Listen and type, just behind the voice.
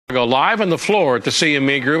Live on the floor at the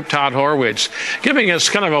CME Group, Todd Horwitz, giving us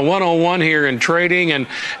kind of a 101 here in trading, and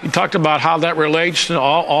he talked about how that relates to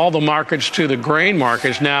all the markets to the grain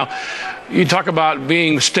markets. Now, you talk about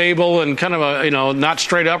being stable and kind of a, not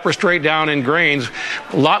straight up or straight down in grains.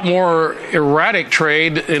 A lot more erratic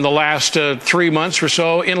trade in the last 3 months or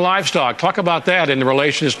so in livestock. Talk about that in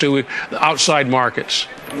relation to the outside markets.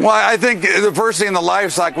 Well, I think the first thing in the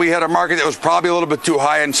livestock, we had a market that was probably a little bit too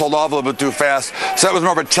high and sold off a little bit too fast. So that was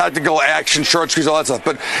more of a technical action, short squeeze, all that stuff.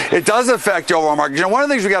 But it does affect the overall market. One of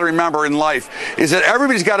the things we got to remember in life is that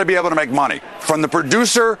everybody's got to be able to make money. From the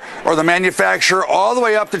producer or the manufacturer all the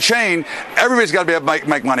way up the chain, everybody's got to be able to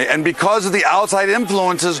make money. And because of the outside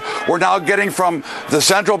influences we're now getting from the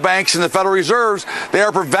central banks and the Federal Reserves, they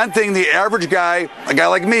are preventing the average guy, a guy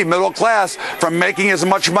like me, middle class, from making as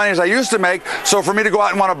much money as I used to make. So for me to go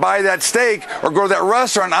out and want to buy that steak or go to that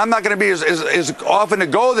restaurant, I'm not going to be as often to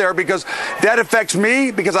go there, because that affects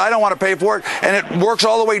me, because I don't want to pay for it, and it works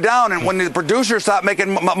all the way down. And when the producers stop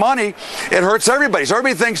making money, it hurts everybody. So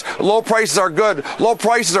everybody thinks low prices are good. Low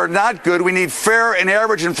prices are not good. We need fair and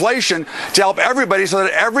average inflation to help everybody so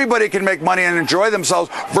that everybody can make money and enjoy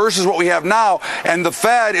themselves versus what we have now. And the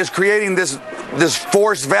Fed is creating this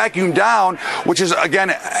forced vacuum down, which is, again,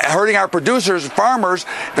 hurting our producers, farmers.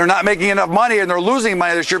 They're not making enough money, and they're losing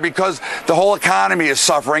money this year because the whole economy is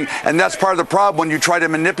suffering, and that's part of the problem when you try to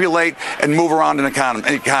manipulate and move around an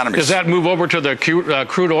economy. Does that move over to the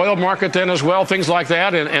crude oil market then as well, things like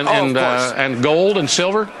that, and gold and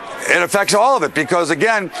silver? It affects all of it, because,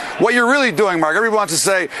 again, what you're really doing, Mark, everybody wants to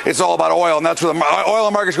say it's all about oil, and that's where the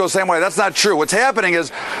oil markets go the same way. That's not true. What's happening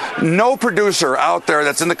is no producer out there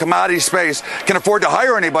that's in the commodity space can afford to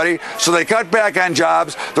hire anybody, so they cut back on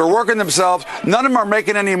jobs. They're working themselves. None of them are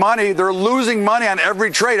making any money. They're losing money on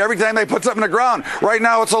every trade. Every time they put something in the ground, right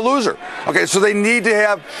now it's a loser. Okay, so they need to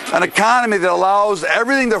have an economy that allows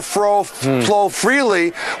everything to flow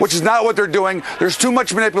freely, which is not what they're doing. There's too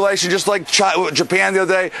much manipulation, just like Japan the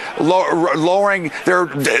other day, lowering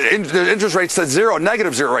their interest rates to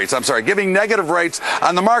negative zero rates, giving negative rates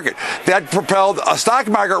on the market. That propelled a stock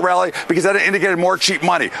market rally because that indicated more cheap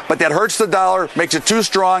money. But that hurts the dollar, makes it too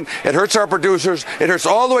strong. It hurts our producers. It hurts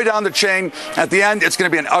all the way down the chain. At the end, it's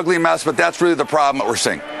going to be an ugly mess, but that's really the problem that we're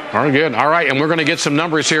seeing. Very good. All right, and we're going to get some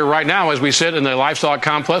numbers here right now as we sit in the livestock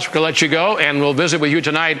complex. We're going to let you go, and we'll visit with you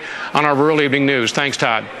tonight on our early evening news. Thanks,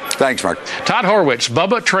 Todd. Thanks, Mark. Todd Horwitz,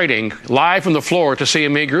 Bubba Trading, live from the floor to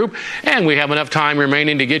CME Group, and we have enough time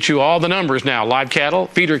remaining to get you all the numbers now. Live cattle,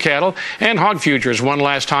 feeder cattle, and hog futures one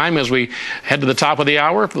last time as we head to the top of the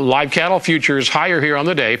hour. Live cattle futures higher here on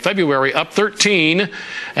the day. February up 13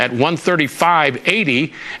 at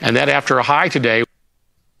 135.80, and that after a high today,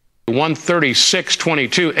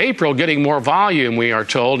 136.22. April getting more volume, we are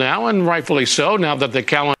told now, and rightfully so, now that the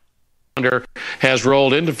calendar has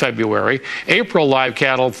rolled into February. April live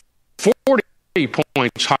cattle 40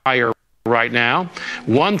 points higher right now,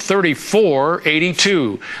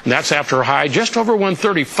 134.82. That's after a high just over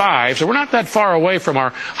 135. So we're not that far away from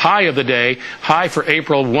our high of the day. High for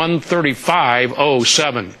April,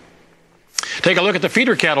 135.07. Take a look at the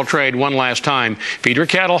feeder cattle trade one last time. Feeder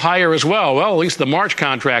cattle higher as well. Well, at least the March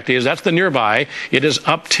contract is. That's the nearby. It is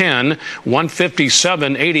up 10,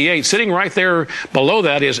 157.88. Sitting right there below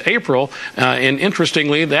that is April. And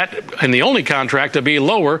interestingly, and the only contract to be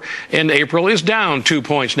lower in April is down 2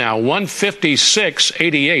 points now,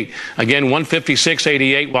 156.88. Again,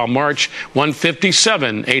 156.88, while March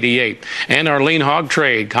 157.88. And our lean hog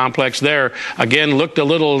trade complex there, again, looked a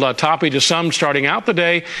little toppy to some starting out the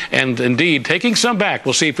day, and indeed taking some back.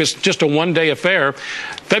 We'll see if it's just a one-day affair.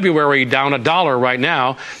 February down $1 right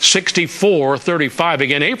now, 64.35.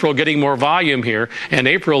 Again, April getting more volume here, and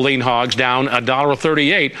April lean hogs down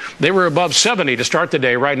 $1.38. They were above 70 to start the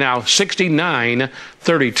day. Right now,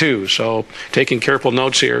 69.32. So taking careful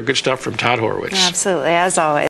notes here. Good stuff from Todd Horwitz. Absolutely, as always.